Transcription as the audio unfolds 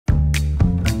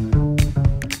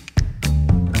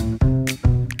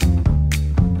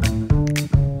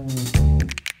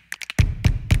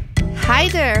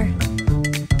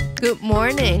Good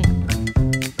morning.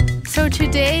 So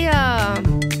today,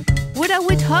 what are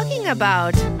we talking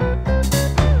about?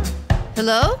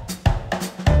 Hello?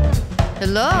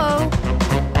 Hello?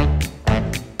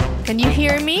 Can you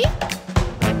hear me?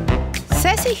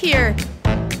 Ceci here.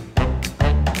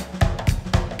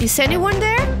 Is anyone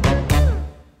there?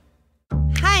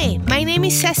 Hi, my name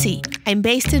is Ceci. I'm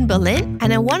based in Berlin,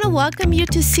 and I want to welcome you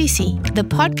to Ceci, the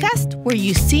podcast where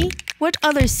you see what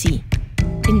others see.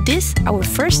 In this, our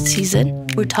first season,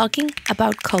 we're talking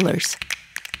about colors.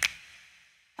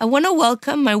 I want to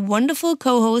welcome my wonderful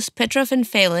co-host Petra van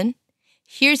Velen,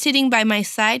 here sitting by my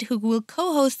side, who will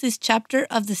co-host this chapter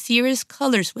of the series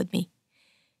Colors with me.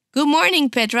 Good morning,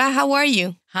 Petra. How are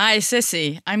you? Hi,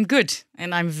 Ceci. I'm good,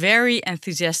 and I'm very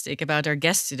enthusiastic about our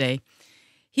guest today.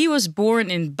 He was born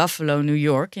in Buffalo, New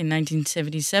York in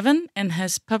 1977 and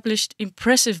has published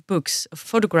impressive books of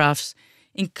photographs,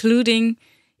 including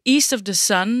East of the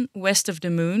Sun, West of the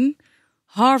Moon,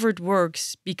 Harvard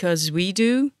Works Because We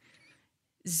Do,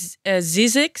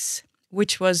 ZZYZY,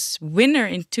 which was winner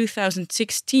in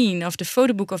 2016 of the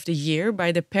PhotoBook of the Year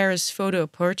by the Paris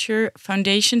Phot-Aperture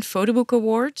Foundation PhotoBook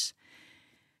Awards.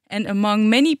 And among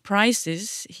many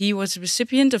prizes, he was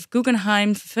recipient of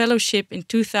Guggenheim Fellowship in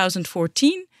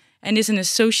 2014 and is an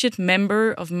associate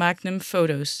member of Magnum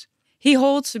Photos. He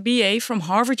holds a BA from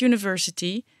Harvard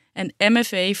University and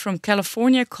MFA from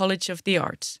California College of the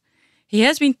Arts. He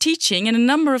has been teaching in a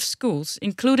number of schools,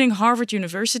 including Harvard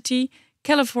University,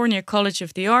 California College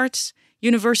of the Arts,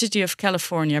 University of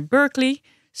California, Berkeley,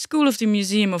 School of the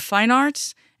Museum of Fine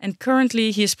Arts, and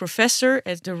currently he is professor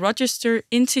at the Rochester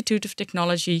Institute of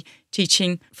Technology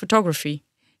teaching photography.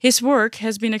 His work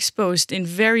has been exposed in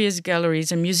various galleries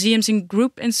and museums in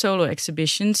group and solo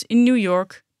exhibitions in New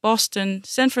York, Boston,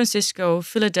 San Francisco,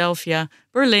 Philadelphia,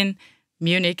 Berlin,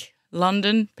 Munich,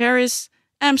 London, Paris,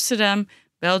 Amsterdam,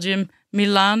 Belgium,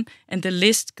 Milan, and the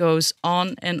list goes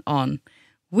on and on.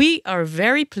 We are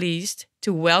very pleased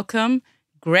to welcome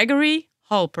Gregory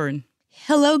Halpern.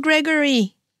 Hello,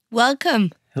 Gregory. Welcome.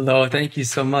 Hello, thank you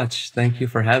so much. Thank you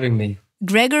for having me.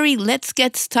 Gregory, let's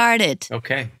get started.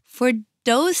 Okay. For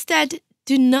those that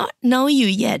do not know you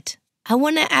yet, I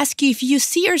want to ask you if you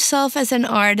see yourself as an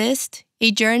artist, a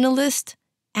journalist,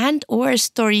 and or a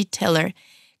storyteller.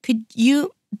 Could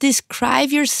you describe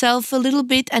yourself a little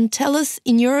bit and tell us,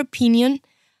 in your opinion,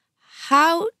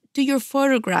 how do your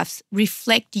photographs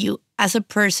reflect you as a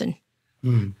person?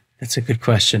 That's a good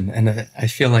question. And I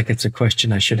feel like it's a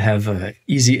question I should have an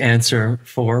easy answer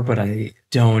for, but I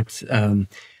don't.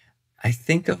 I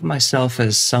think of myself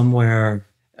as somewhere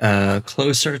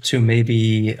closer to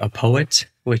maybe a poet,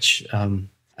 which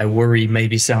I worry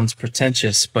maybe sounds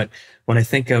pretentious, but when I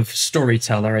think of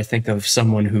storyteller, I think of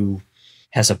someone who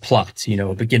has a plot,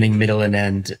 a beginning, middle, and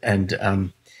end.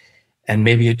 And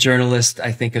maybe a journalist,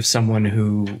 I think of someone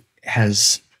who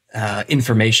has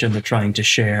information they're trying to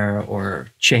share or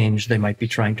change they might be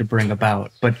trying to bring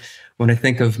about. But when I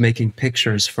think of making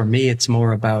pictures, for me, it's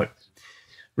more about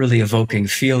really evoking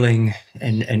feeling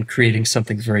and creating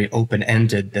something very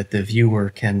open-ended that the viewer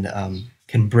can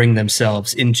bring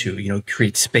themselves into,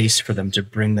 create space for them to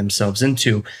bring themselves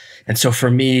into. And so for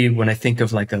me, when I think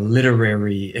of like a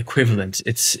literary equivalent,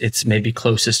 it's maybe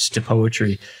closest to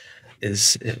poetry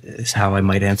is how I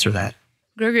might answer that.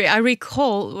 Gregory, I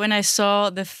recall when I saw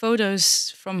the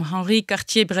photos from Henri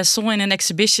Cartier-Bresson in an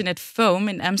exhibition at Foam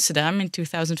in Amsterdam in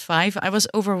 2005, I was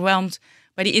overwhelmed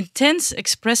by the intense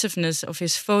expressiveness of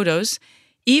his photos,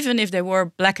 even if they were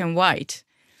black and white.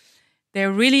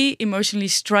 They're really emotionally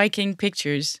striking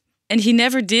pictures. And he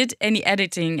never did any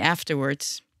editing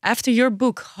afterwards. After your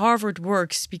book, Harvard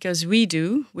Works Because We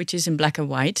Do, which is in black and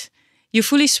white, you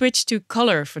fully switched to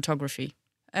color photography.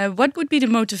 What would be the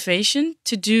motivation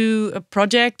to do a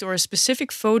project or a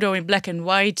specific photo in black and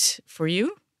white for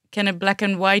you? Can a black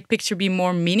and white picture be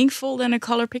more meaningful than a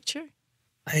color picture?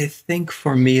 I think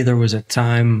for me, there was a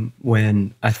time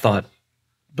when I thought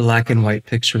black and white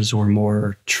pictures were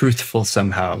more truthful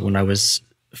somehow when I was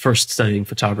first studying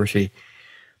photography.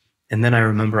 And then I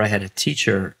remember I had a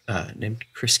teacher named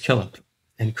Chris Killip.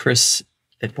 And Chris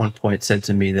at one point said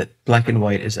to me that black and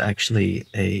white is actually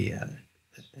an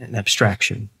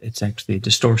abstraction. It's actually a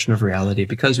distortion of reality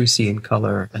because we see in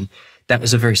color. And that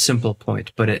was a very simple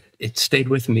point, but it stayed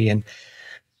with me. And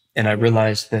I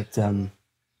realized that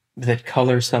that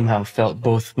color somehow felt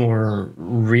both more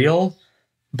real,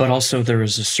 but also there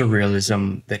is a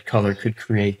surrealism that color could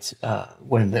create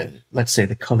when let's say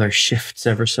the color shifts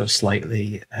ever so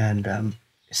slightly and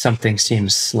something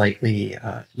seems slightly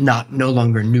no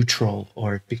longer neutral,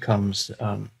 or it becomes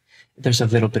there's a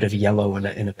little bit of yellow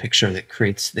in a picture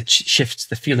that shifts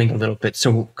the feeling a little bit.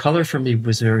 So color for me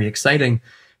was very exciting,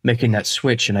 making that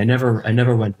switch. And I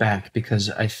never went back because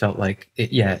I felt like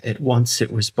at once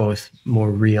it was both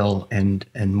more real and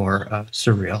more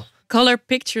surreal. Color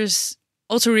pictures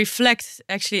also reflect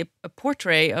actually a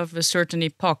portrait of a certain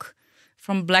epoch,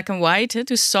 from black and white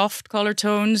to soft color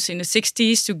tones in the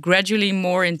 60s to gradually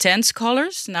more intense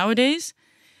colors nowadays.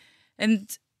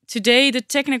 And today, the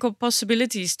technical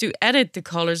possibilities to edit the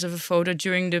colors of a photo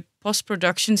during the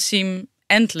post-production seem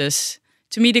endless.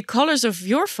 To me, the colors of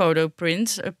your photo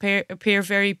prints appear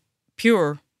very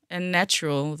pure and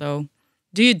natural, though.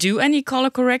 Do you do any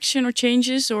color correction or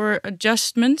changes or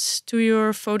adjustments to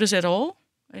your photos at all?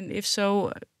 And if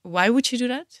so, why would you do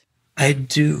that? I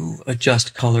do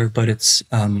adjust color, but it's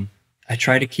I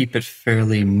try to keep it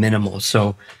fairly minimal.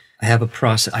 So I have a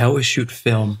process. I always shoot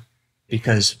film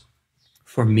because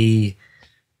for me,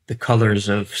 the colors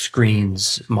of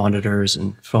screens, monitors,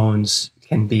 and phones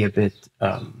can be a bit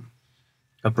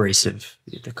abrasive.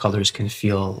 The colors can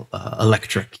feel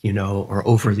electric, or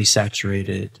overly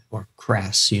saturated or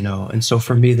crass, And so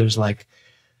for me, there's like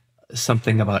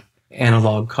something about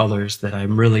analog colors that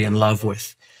I'm really in love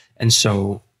with. And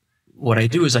so what I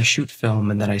do is I shoot film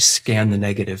and then I scan the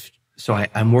negative. So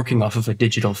I'm working off of a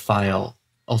digital file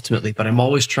ultimately, but I'm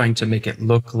always trying to make it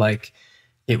look like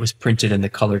it was printed in the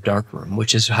color darkroom,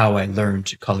 which is how I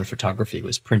learned color photography,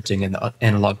 was printing in the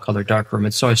analog color darkroom.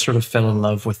 And so I sort of fell in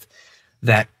love with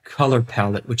that color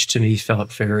palette, which to me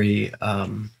felt very,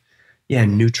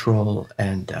 neutral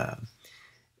and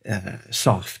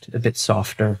soft, a bit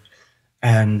softer.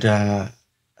 And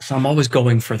so I'm always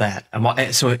going for that.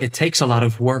 So it takes a lot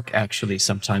of work, actually,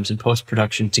 sometimes in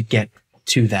post-production to get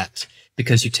to that,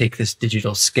 because you take this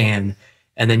digital scan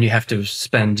and then you have to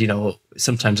spend,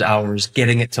 sometimes hours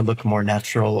getting it to look more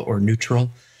natural or neutral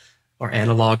or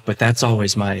analog. But that's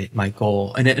always my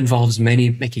goal. And it involves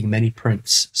making many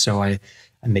prints. So I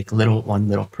make one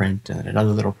little print and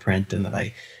another little print, and then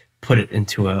I put it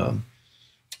into a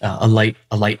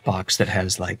light box that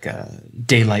has like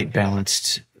daylight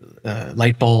balanced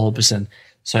light bulbs. And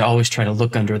so I always try to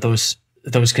look under those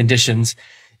conditions.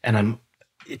 And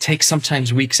it takes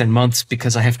sometimes weeks and months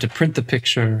because I have to print the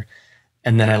picture,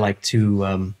 and then I like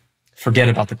to forget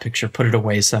about the picture, put it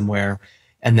away somewhere,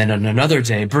 and then on another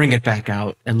day bring it back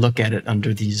out and look at it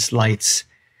under these lights.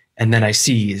 And then I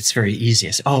see it's very easy.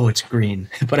 I say, oh, it's green,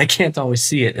 but I can't always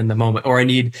see it in the moment. Or I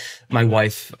need my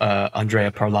wife,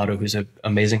 Ahndraya Parlato, who's an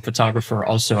amazing photographer.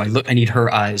 Also, I need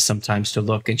her eyes sometimes to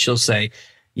look, and she'll say,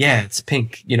 yeah, it's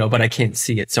pink, but I can't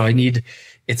see it. So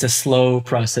it's a slow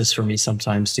process for me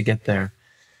sometimes to get there.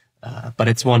 But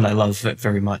it's one I love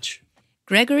very much.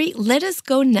 Gregory, let us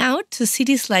go now to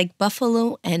cities like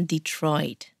Buffalo and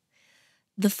Detroit.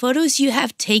 The photos you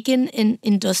have taken in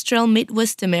industrial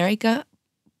Midwest America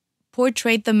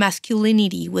portrayed the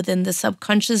masculinity within the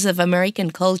subconscious of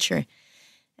American culture.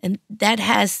 And that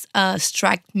has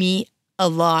struck me a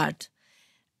lot.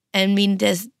 I mean,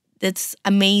 that's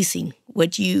amazing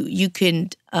what you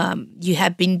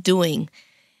have been doing.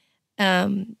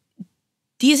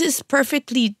 This is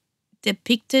perfectly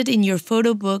depicted in your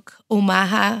photo book,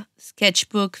 Omaha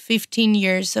Sketchbook, 15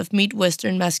 Years of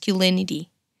Midwestern Masculinity.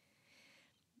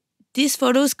 These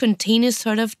photos contain a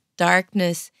sort of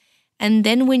darkness. And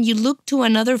then when you look to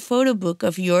another photo book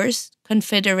of yours,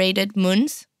 Confederated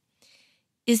Moons,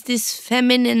 is this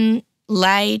feminine,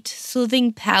 light,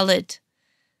 soothing palette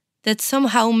that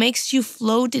somehow makes you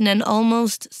float in an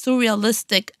almost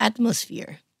surrealistic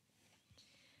atmosphere.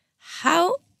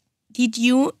 How did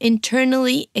you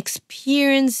internally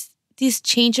experience this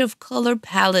change of color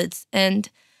palettes, and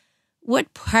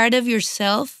what part of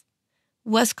yourself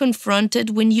was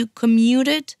confronted when you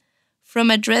commuted from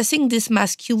addressing this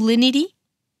masculinity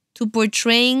to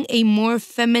portraying a more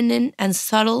feminine and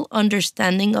subtle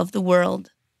understanding of the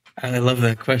world? I love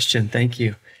that question. Thank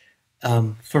you.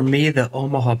 For me, the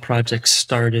Omaha project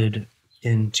started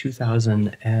in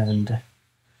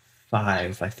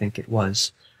 2005, I think it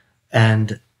was.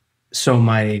 And so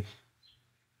I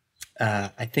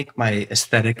think my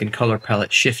aesthetic and color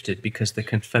palette shifted because the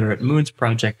Confederate Moons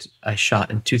project I shot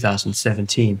in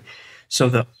 2017. So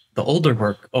the older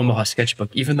work, Omaha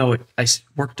Sketchbook, even though I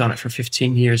worked on it for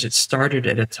 15 years, it started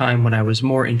at a time when I was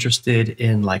more interested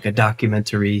in like a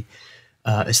documentary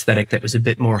aesthetic that was a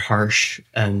bit more harsh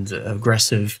and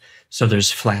aggressive. So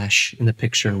there's flash in the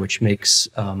picture, which makes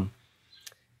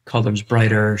colors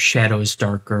brighter, shadows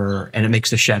darker, and it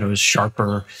makes the shadows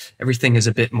sharper. Everything is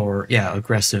a bit more,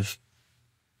 aggressive.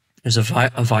 There's a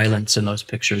violence in those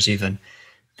pictures even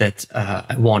that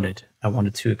I wanted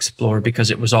to explore,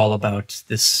 because it was all about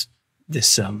this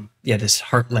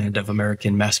heartland of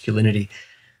American masculinity.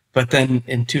 But then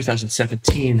in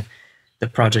 2017, the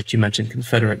project you mentioned,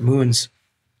 Confederate Moons,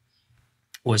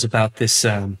 was about this,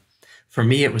 for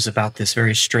me, it was about this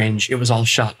very strange, it was all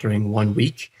shot during 1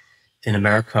 week in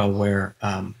America where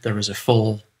there was a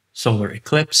full solar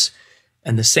eclipse.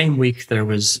 And the same week there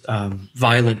was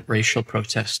violent racial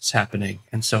protests happening.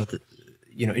 And so,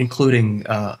 including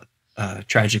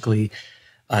tragically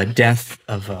death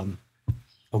of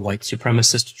a white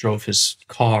supremacist drove his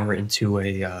car into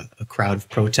a crowd of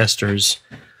protesters.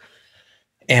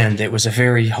 And it was a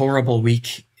very horrible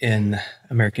week in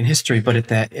American history.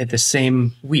 But at the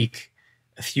same week,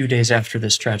 a few days after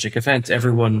this tragic event,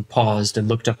 everyone paused and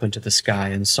looked up into the sky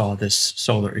and saw this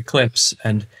solar eclipse.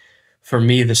 And for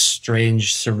me, the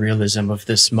strange surrealism of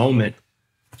this moment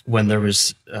when there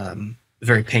was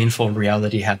very painful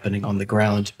reality happening on the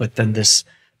ground, but then this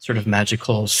sort of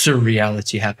magical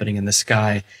surreality happening in the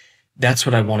sky, that's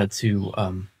what I wanted to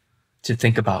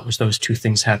think about, was those two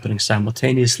things happening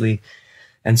simultaneously.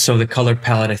 And so the color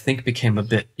palette, I think, became a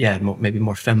bit, maybe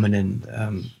more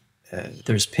feminine.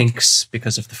 There's pinks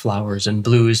because of the flowers and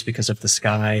blues because of the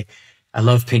sky. I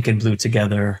love pink and blue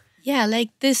together. Yeah, like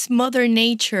this Mother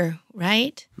Nature,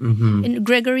 right? Mm-hmm. And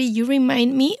Gregory, you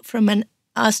remind me from an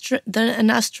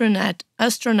astronaut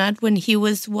when he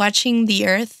was watching the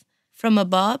Earth from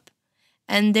above,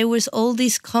 and there was all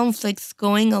these conflicts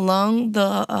going along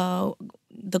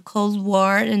the Cold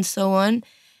War and so on,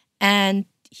 and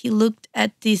he looked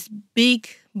at this big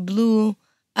blue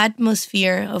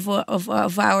atmosphere of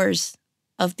ours,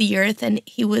 of the Earth, and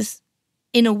he was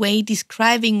in a way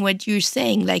describing what you're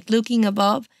saying, like looking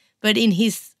above, but in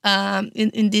his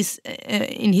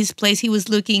in his place he was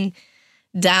looking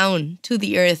down to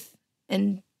the Earth,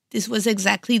 and this was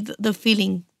exactly the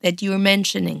feeling that you were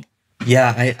mentioning.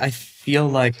 Yeah, I feel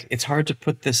like it's hard to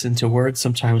put this into words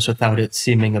sometimes without it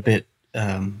seeming a bit,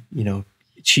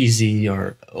 cheesy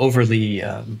or overly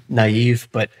naive.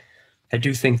 But I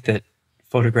do think that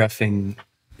photographing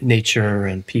nature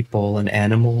and people and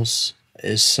animals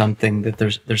is something that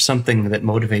there's something that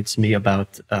motivates me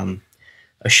about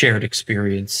a shared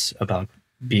experience about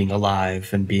being alive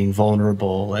and being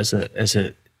vulnerable as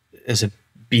a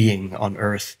being on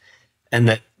Earth, and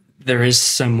that there is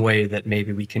some way that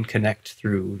maybe we can connect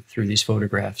through these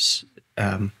photographs.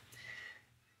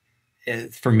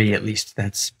 For me, at least,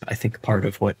 that's, I think, part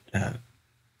of what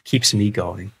keeps me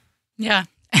going. Yeah,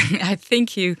 I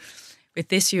think with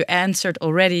this you answered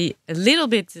already a little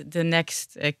bit the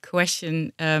next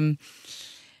question.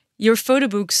 Your photo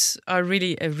books are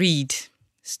really a read,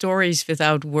 stories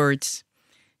without words.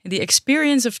 The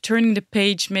experience of turning the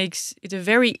page makes it a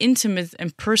very intimate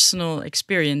and personal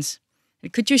experience.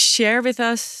 Could you share with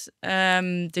us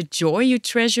the joy you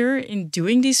treasure in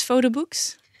doing these photo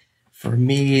books? For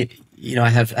me, I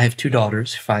have two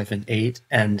daughters, 5 and 8,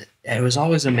 and I was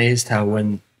always amazed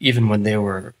how even when they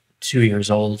were 2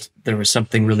 years old, there was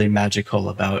something really magical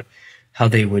about how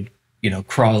they would,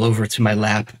 crawl over to my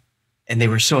lap, and they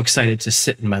were so excited to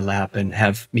sit in my lap and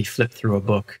have me flip through a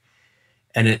book.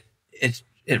 And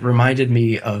it reminded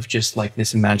me of just like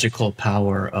this magical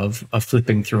power of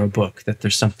flipping through a book, that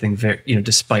there's something very,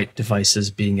 despite devices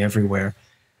being everywhere,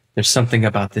 there's something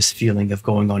about this feeling of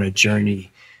going on a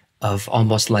journey, of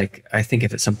almost like, I think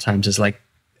of it sometimes as like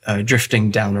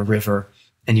drifting down a river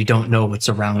and you don't know what's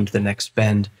around the next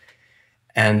bend.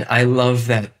 And I love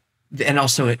that. And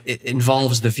also it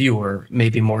involves the viewer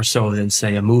maybe more so than,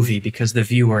 say, a movie, because the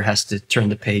viewer has to turn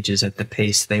the pages at the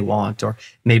pace they want, or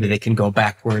maybe they can go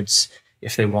backwards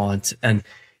if they want. And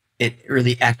it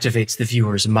really activates the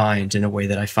viewer's mind in a way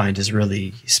that I find is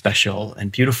really special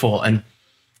and beautiful. And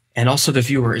also the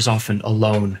viewer is often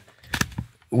alone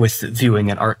with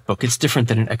viewing an art book. It's different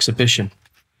than an exhibition.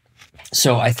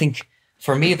 So I think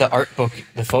for me, the art book,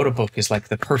 the photo book, is like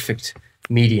the perfect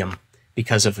medium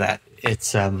because of that.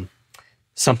 It's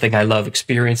something I love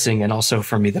experiencing, and also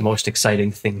for me, the most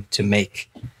exciting thing to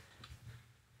make.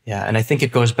 Yeah, and I think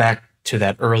it goes back to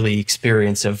that early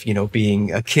experience of,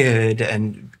 being a kid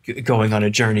and going on a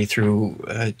journey through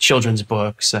children's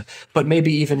books, but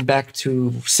maybe even back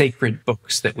to sacred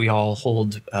books that we all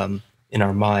hold in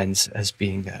our minds as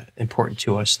being important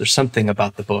to us. There's something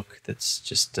about the book that's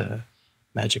just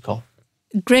magical.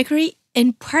 Gregory,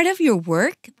 in part of your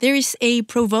work, there is a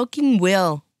provoking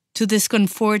will to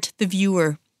discomfort the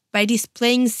viewer by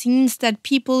displaying scenes that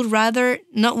people rather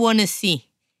not want to see.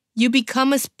 You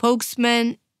become a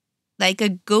spokesman, like a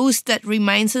ghost that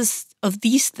reminds us of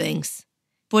these things.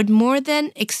 But more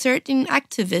than exerting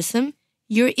activism,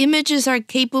 your images are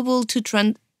capable to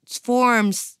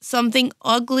transform something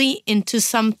ugly into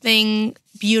something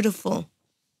beautiful,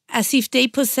 as if they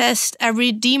possessed a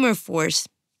redeemer force.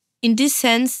 In this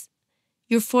sense,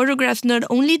 your photographs not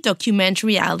only document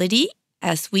reality,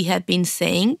 as we have been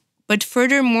saying, but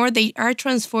furthermore, they are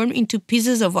transformed into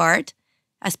pieces of art,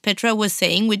 as Petra was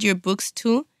saying with your books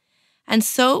too. And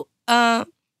so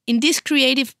in this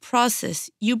creative process,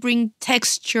 you bring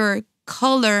texture,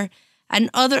 color, and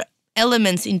other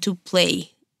elements into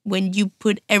play when you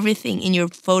put everything in your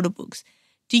photo books.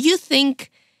 Do you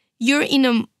think you're in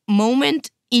a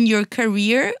moment in your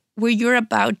career where you're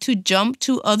about to jump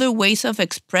to other ways of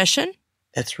expression?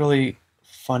 It's really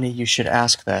funny you should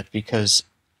ask that, because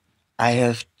I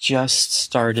have just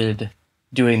started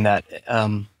doing that.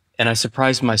 And I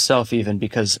surprised myself even,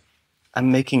 because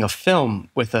I'm making a film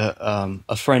with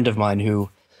a friend of mine who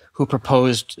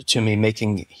proposed to me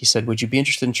he said, would you be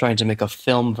interested in trying to make a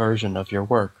film version of your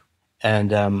work?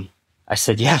 And I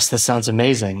said, yes, that sounds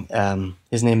amazing.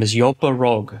 His name is Joppe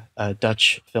Roog, a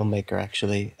Dutch filmmaker,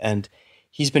 actually. And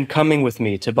he's been coming with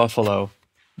me to Buffalo.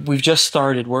 We've just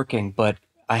started working, but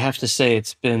I have to say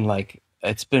it's been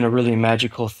a really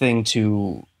magical thing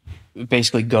to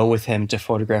basically go with him to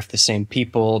photograph the same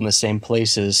people in the same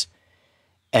places,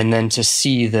 and then to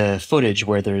see the footage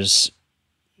where there's,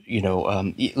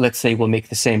 let's say we'll make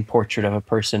the same portrait of a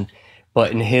person,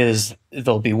 but in his,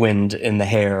 there'll be wind in the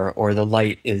hair, or the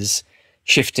light is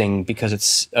shifting because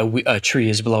it's a tree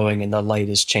is blowing and the light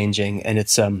is changing, and it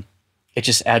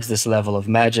just adds this level of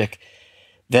magic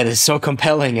that is so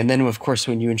compelling. And then, of course,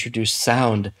 when you introduce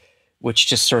sound, which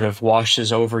just sort of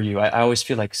washes over you, I always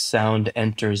feel like sound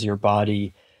enters your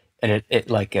body, and it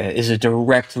is a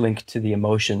direct link to the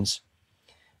emotions.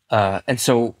 And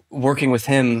so working with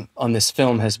him on this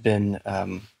film has been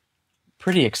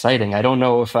pretty exciting. I don't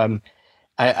know if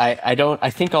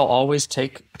I think I'll always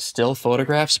take still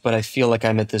photographs, but I feel like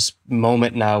I'm at this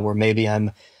moment now where maybe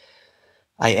I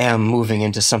am moving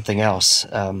into something else.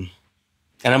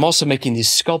 And I'm also making these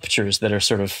sculptures that are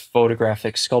sort of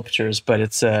photographic sculptures, but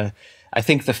I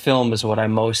think the film is what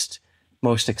I'm most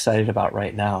excited about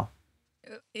right now.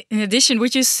 In addition,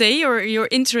 would you say your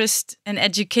interest and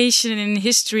education in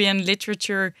history and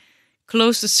literature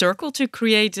closed the circle to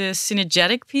create a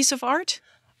synergetic piece of art?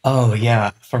 Oh,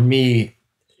 yeah. For me,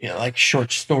 like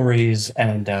short stories,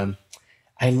 and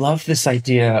I love this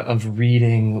idea of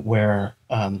reading where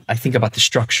I think about the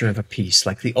structure of a piece,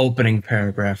 like the opening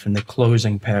paragraph and the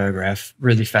closing paragraph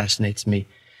really fascinates me.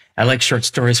 I like short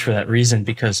stories for that reason,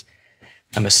 because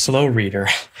I'm a slow reader,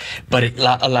 but it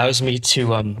allows me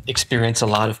to experience a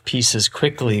lot of pieces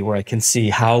quickly, where I can see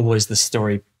how was the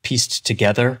story pieced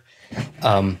together,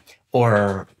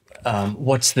 or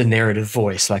what's the narrative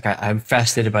voice. Like I'm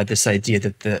fascinated by this idea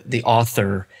that the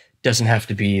author doesn't have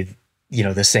to be,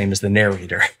 the same as the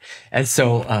narrator. And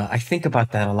so I think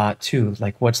about that a lot too.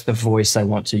 Like, what's the voice I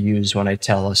want to use when I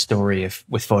tell a story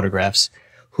with photographs?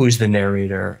 Who's the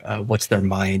narrator? What's their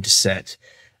mindset?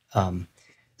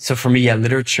 So for me, yeah,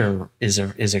 literature is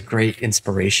a great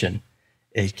inspiration.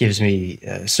 It gives me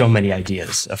so many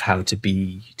ideas of how to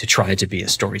try to be a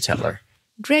storyteller.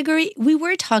 Gregory, we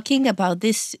were talking about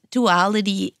this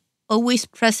duality always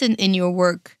present in your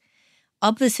work.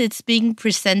 Opposites being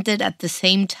presented at the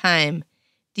same time.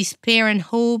 Despair and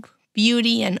hope,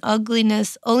 beauty and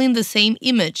ugliness, all in the same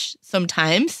image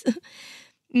sometimes.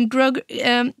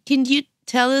 Can you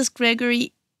tell us,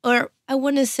 Gregory, or I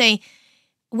want to say,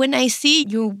 when I see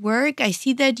your work, I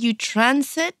see that you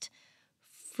transit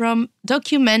from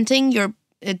documenting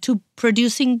to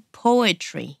producing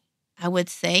poetry, I would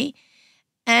say.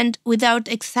 And without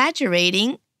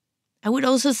exaggerating, I would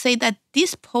also say that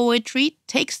this poetry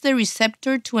takes the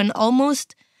receptor to an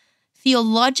almost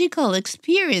theological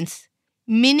experience,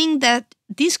 meaning that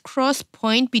this cross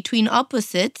point between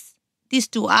opposites, this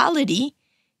duality,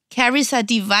 carries a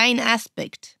divine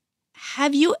aspect.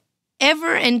 Have you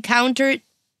ever encountered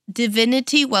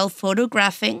divinity while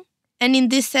photographing? And in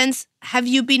this sense, have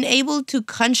you been able to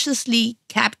consciously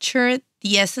capture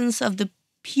the essence of the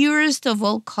purest of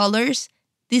all colors,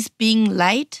 this being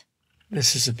light?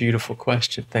 This is a beautiful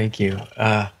question. Thank you.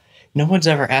 No one's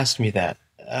ever asked me that.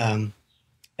 And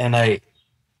I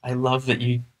love that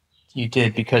you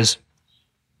did, because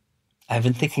I've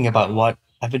been thinking about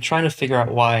I've been trying to figure out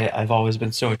why I've always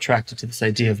been so attracted to this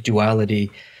idea of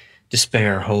duality,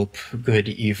 despair, hope, good,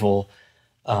 evil,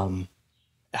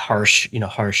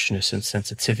 harshness and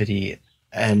sensitivity.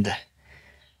 And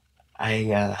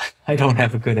I don't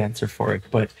have a good answer for it,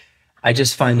 but I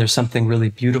just find there's something really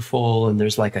beautiful, and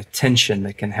there's like a tension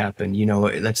that can happen.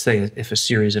 Let's say if a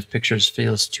series of pictures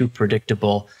feels too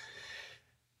predictable,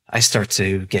 I start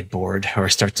to get bored, or I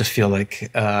start to feel like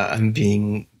I'm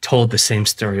being told the same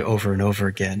story over and over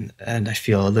again. And I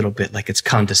feel a little bit like it's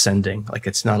condescending, like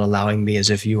it's not allowing me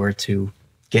as a viewer to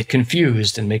get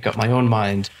confused and make up my own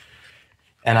mind.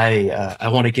 And I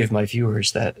want to give my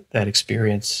viewers that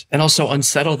experience, and also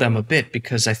unsettle them a bit,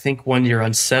 because I think when you're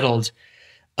unsettled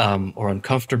or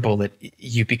uncomfortable, that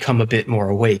you become a bit more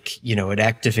awake. You know, it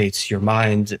activates your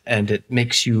mind, and it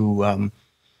makes you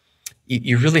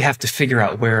you really have to figure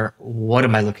out what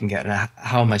am I looking at, and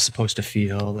how am I supposed to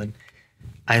feel. And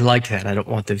I like that. I don't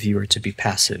want the viewer to be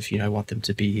passive. You know, I want them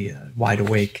to be wide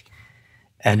awake.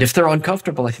 And if they're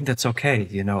uncomfortable, I think that's okay.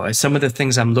 You know, some of the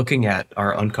things I'm looking at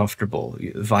are uncomfortable.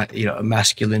 You know,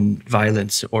 masculine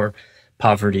violence or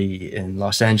poverty in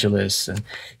Los Angeles, and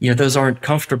you know, those aren't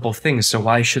comfortable things. So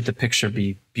why should the picture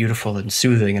be beautiful and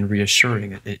soothing and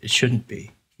reassuring? It shouldn't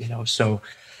be. You know, so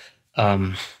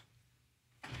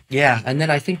yeah. And then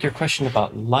I think your question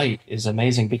about light is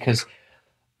amazing, because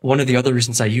one of the other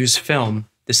reasons I use film,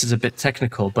 this is a bit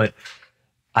technical, but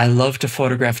I love to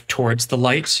photograph towards the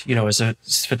light. You know, as a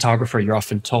photographer, you're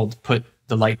often told, put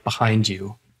the light behind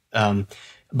you. But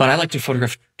I like to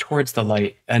photograph towards the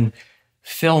light. And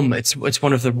film, it's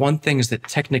one of the things that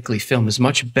technically film is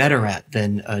much better at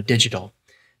than digital,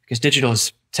 because digital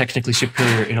is technically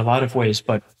superior in a lot of ways,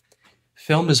 but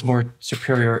film is more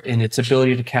superior in its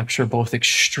ability to capture both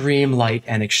extreme light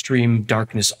and extreme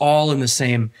darkness all in the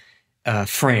same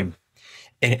frame.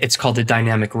 It's called the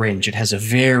dynamic range. It has a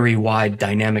very wide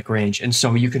dynamic range. And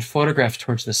so you can photograph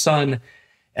towards the sun,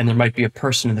 and there might be a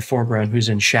person in the foreground who's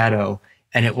in shadow,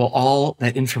 and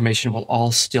that information will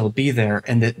all still be there.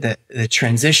 And the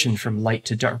transition from light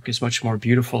to dark is much more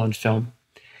beautiful in film.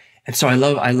 And so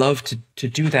I love to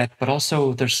do that, but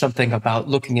also there's something about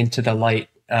looking into the light,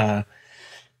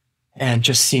 and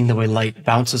just seeing the way light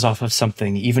bounces off of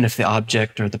something, even if the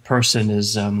object or the person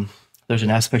is, there's an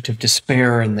aspect of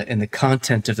despair in the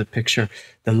content of the picture.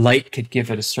 The light could give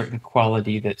it a certain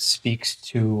quality that speaks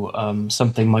to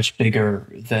something much bigger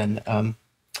than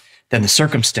the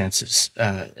circumstances,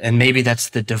 and maybe that's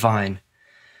the divine.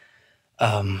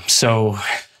 So,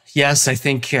 yes, I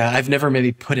think I've never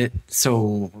maybe put it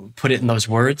in those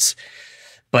words,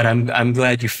 but I'm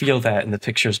glad you feel that in the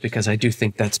pictures, because I do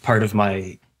think that's part of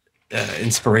my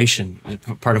inspiration,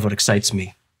 part of what excites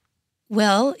me.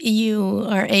 Well, you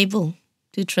are able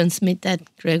to transmit that,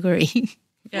 Gregory.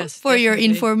 Yes, for your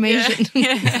information.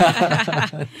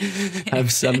 Yeah.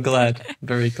 I'm glad,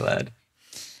 very glad.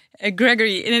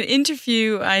 Gregory, in an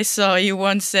interview I saw, you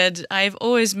once said, "I've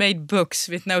always made books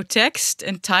with no text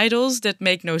and titles that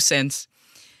make no sense."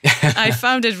 I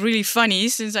found it really funny,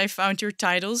 since I found your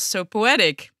titles so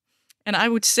poetic. And I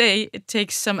would say it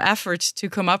takes some effort to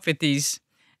come up with these.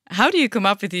 How do you come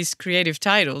up with these creative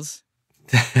titles?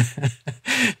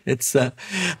 It's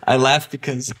I laugh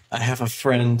because I have a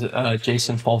friend,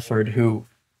 Jason Fulford, who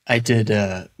I did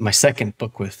my second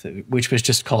book with, which was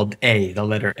just called A, the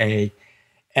letter A.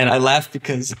 And I laugh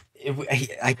because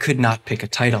I could not pick a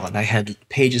title, and I had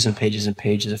pages and pages and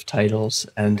pages of titles,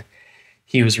 and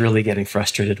he was really getting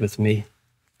frustrated with me.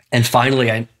 And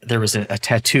finally, there was a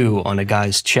tattoo on a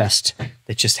guy's chest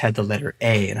that just had the letter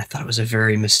A, and I thought it was a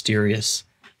very mysterious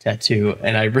tattoo,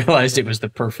 and I realized it was the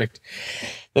perfect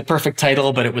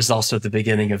title, but it was also the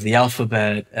beginning of the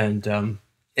alphabet, and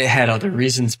it had other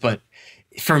reasons. But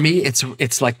for me,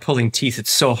 it's like pulling teeth.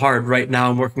 It's so hard. Right now,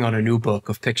 I'm working on a new book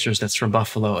of pictures that's from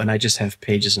Buffalo, and I just have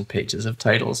pages and pages of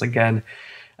titles again.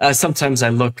 Sometimes I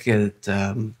look at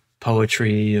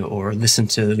poetry or listen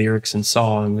to lyrics and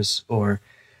songs, or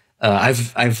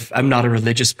I'm not a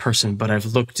religious person, but I've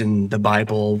looked in the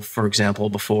Bible, for example,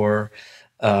 before.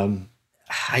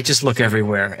 I just look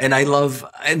everywhere, and I love,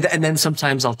 and then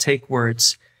sometimes I'll take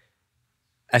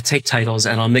titles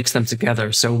and I'll mix them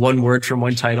together. So one word from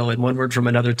one title and one word from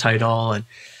another title.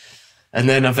 And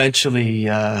then eventually,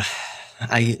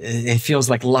 it feels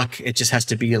like luck. It just has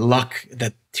to be luck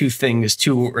that two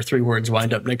or three words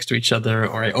wind up next to each other,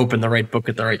 or I open the right book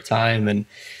at the right time, and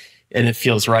it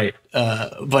feels right.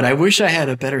 But I wish I had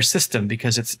a better system,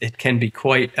 because it can be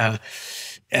quite,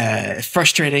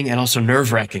 frustrating and also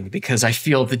nerve-wracking, because I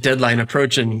feel the deadline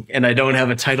approaching and I don't have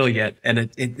a title yet. And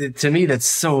to me, that's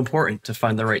so important to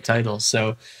find the right title.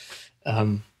 So,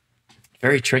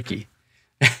 very tricky.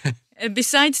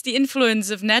 Besides the influence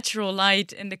of natural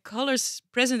light and the colors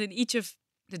present in each of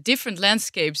the different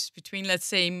landscapes between, let's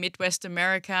say, Midwest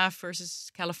America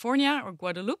versus California or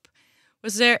Guadeloupe,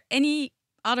 was there any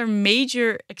other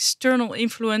major external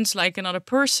influence, like another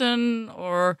person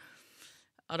or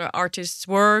other artists'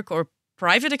 work or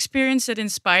private experience that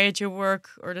inspired your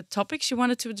work or the topics you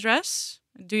wanted to address?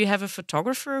 Do you have a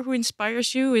photographer who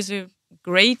inspires you, is a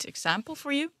great example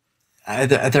for you?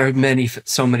 There are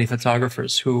so many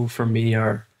photographers who, for me,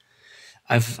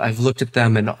 I've looked at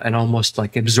them and almost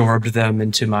like absorbed them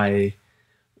into my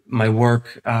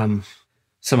work.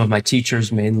 some of my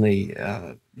teachers, mainly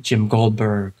Jim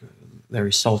Goldberg,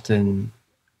 Larry Sultan,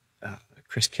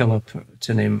 Chris Killip,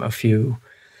 to name a few.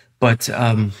 But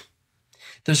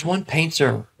there's one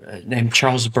painter named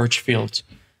Charles Birchfield,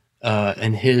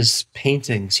 and his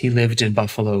paintings, he lived in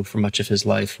Buffalo for much of his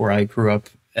life, where I grew up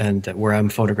and where I'm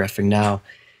photographing now.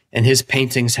 And his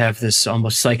paintings have this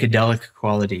almost psychedelic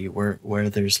quality where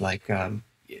there's like,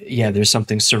 there's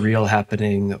something surreal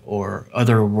happening or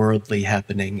otherworldly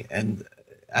happening. And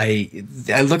I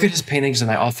look at his paintings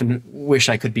and I often wish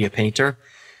I could be a painter.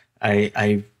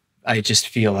 I just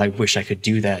feel I wish I could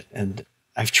do that. And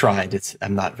I've tried.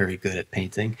 I'm not very good at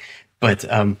painting, but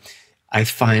I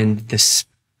find the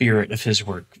spirit of his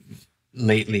work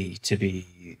lately to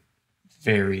be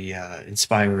very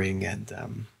inspiring,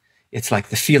 and it's like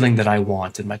the feeling that I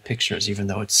want in my pictures, even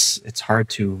though it's hard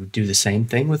to do the same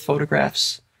thing with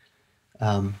photographs.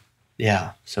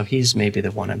 So he's maybe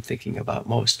the one I'm thinking about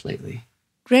most lately.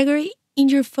 Gregory, in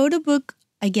your photo book,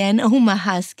 again,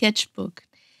 Omaha Sketchbook,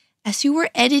 as you were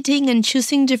editing and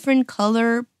choosing different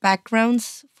color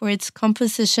backgrounds for its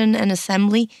composition and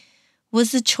assembly,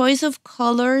 was the choice of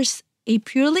colors a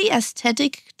purely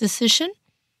aesthetic decision?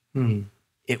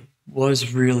 It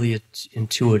was really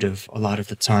intuitive a lot of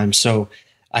the time. So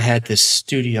I had this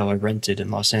studio I rented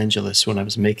in Los Angeles when I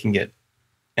was making it,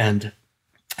 and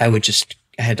I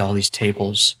had all these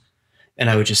tables, and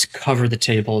I would just cover the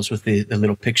tables with the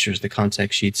little pictures, the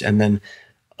contact sheets, and then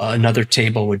another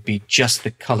table would be just the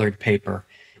colored paper.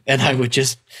 And I would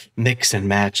just mix and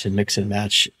match,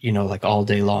 like all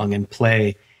day long and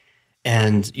play.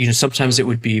 And, sometimes it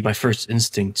would be, my first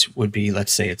instinct would be,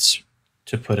 let's say it's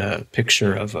to put a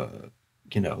picture of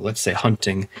let's say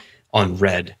hunting on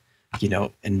red,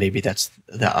 and maybe that's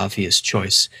the obvious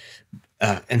choice.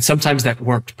 And sometimes that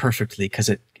worked perfectly because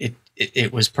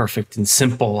it was perfect and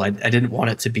simple. I didn't want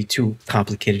it to be too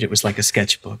complicated. It was like a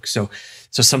sketchbook. So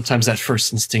sometimes that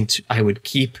first instinct I would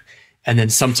keep, and then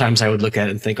sometimes I would look at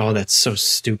it and think, oh, that's so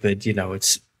stupid.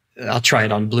 I'll try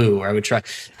it on blue, or I would try.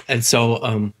 And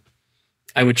so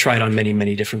I would try it on many,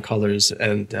 many different colors.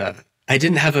 And I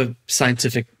didn't have a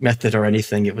scientific method or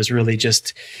anything. It was really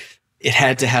just, it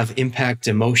had to have impact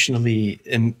emotionally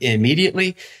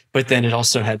immediately, but then it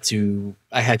also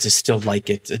I had to still like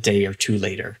it a day or two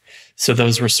later. So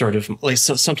those were sort of like,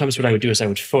 so sometimes what I would do is I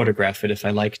would photograph it if I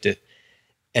liked it,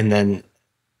 and then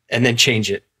change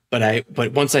it. But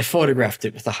once I photographed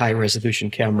it with a high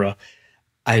resolution camera,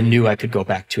 I knew I could go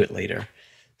back to it later.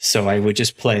 So I would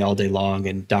just play all day long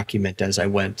and document as I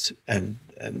went, and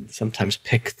sometimes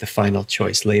pick the final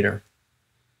choice later.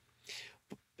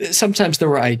 Sometimes there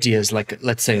were ideas like,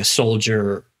 let's say a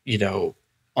soldier,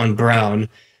 on brown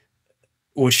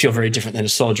would feel very different than a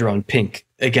soldier on pink.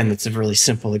 Again, that's a really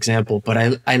simple example, but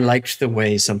I liked the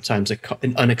way sometimes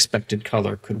an unexpected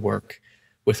color could work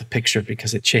with a picture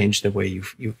because it changed the way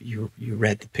you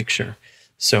read the picture.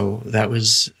 So that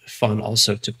was fun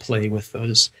also to play with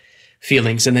those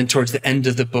feelings. And then towards the end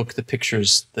of the book,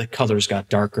 the colors got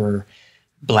darker,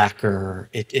 blacker.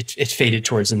 It faded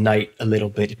towards the night a little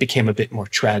bit. It became a bit more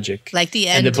tragic. Like the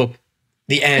end. And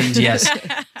the end, yes.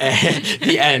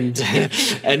 The end.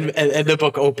 And the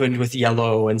book opened with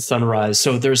yellow and sunrise.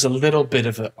 So there's a little bit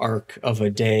of an arc of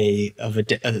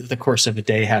the course of a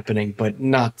day happening, but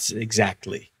not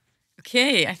exactly.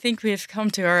 Okay, I think we have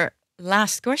come to our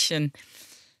last question.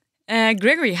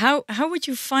 Gregory, how would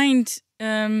you find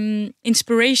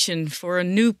inspiration for a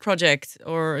new project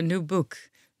or a new book?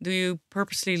 Do you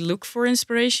purposely look for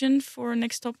inspiration for a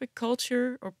next topic,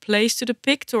 culture, or place to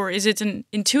depict? Or is it an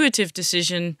intuitive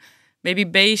decision, maybe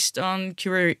based on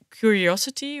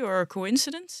curiosity or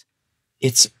coincidence?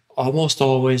 It's almost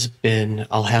always been,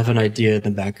 I'll have an idea in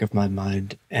the back of my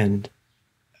mind, and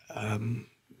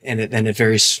it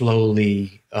very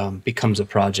slowly becomes a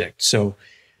project. So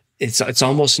it's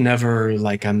almost never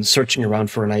like I'm searching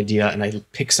around for an idea and I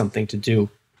pick something to do.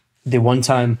 The one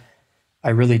time I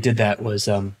really did that was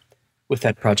with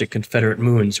that project Confederate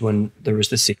Moons, when there was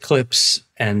this eclipse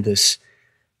and this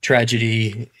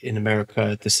tragedy in America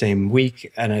at the same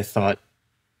week. And I thought,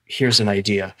 here's an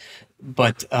idea.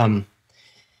 But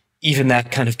even that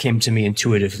kind of came to me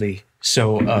intuitively.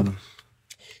 So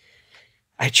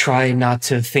I try not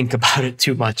to think about it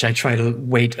too much. I try to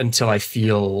wait until I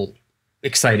feel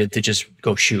excited to just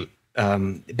go shoot.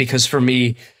 Because for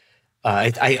me,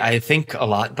 I think a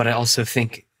lot, but I also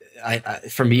think,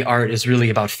 for me, art is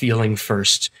really about feeling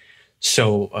first.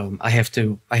 So I have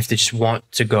to just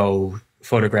want to go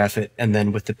photograph it, and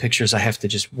then with the pictures, I have to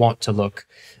just want to look.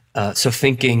 So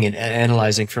thinking and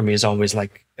analyzing for me is always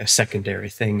like a secondary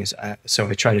thing. So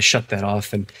I try to shut that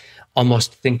off and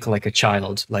almost think like a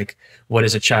child. Like, what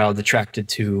is a child attracted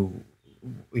to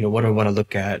what do I want to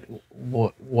look at?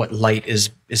 What light is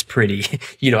pretty?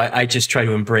 I just try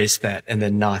to embrace that, and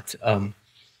then not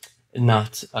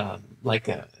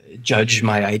judge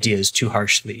my ideas too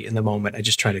harshly in the moment. I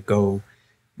just try to go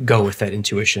with that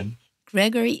intuition.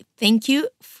 Gregory, thank you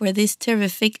for this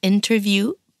terrific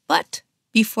interview. But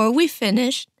before we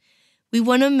finish, we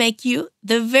want to make you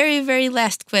the very, very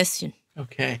last question.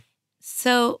 Okay.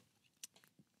 So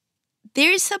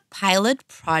there's a pilot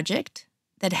project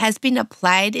that has been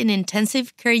applied in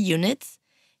intensive care units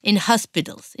in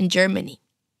hospitals in Germany.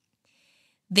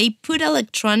 They put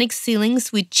electronic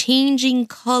ceilings with changing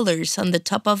colors on the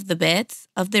top of the beds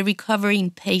of the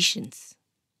recovering patients.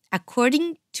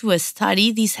 According to a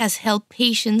study, this has helped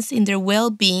patients in their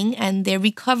well-being and their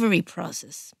recovery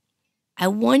process. I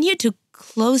want you to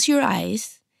close your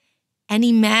eyes and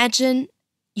imagine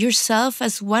yourself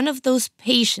as one of those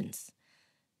patients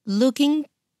looking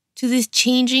to these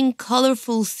changing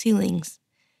colorful ceilings.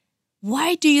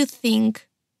 Why do you think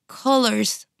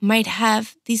colors might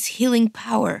have this healing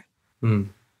power?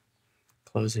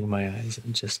 Closing my eyes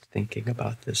and just thinking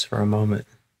about this for a moment.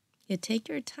 Yeah, take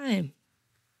your time.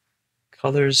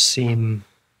 Colors seem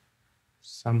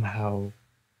somehow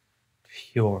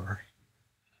pure.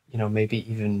 Maybe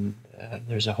even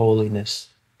there's a holiness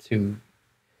to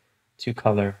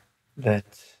color that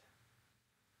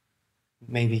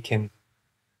maybe can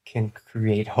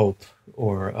create hope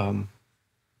or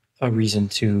a reason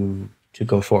to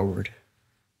go forward.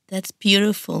 That's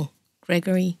beautiful,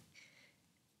 Gregory.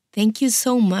 Thank you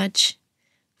so much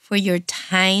for your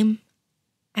time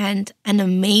and an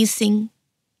amazing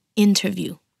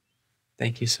interview.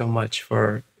 Thank you so much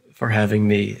for having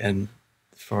me and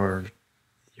for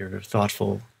your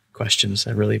thoughtful questions.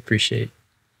 I really appreciate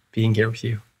being here with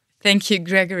you. Thank you,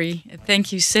 Gregory. And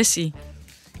thank you, Ceci.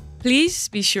 Please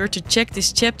be sure to check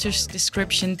this chapter's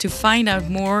description to find out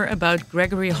more about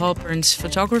Gregory Halpern's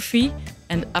photography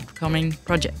and upcoming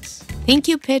projects. Thank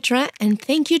you, Petra, and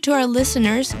thank you to our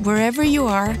listeners, wherever you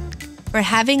are, for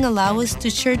having allowed us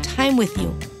to share time with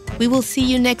you. We will see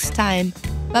you next time.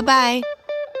 Bye-bye.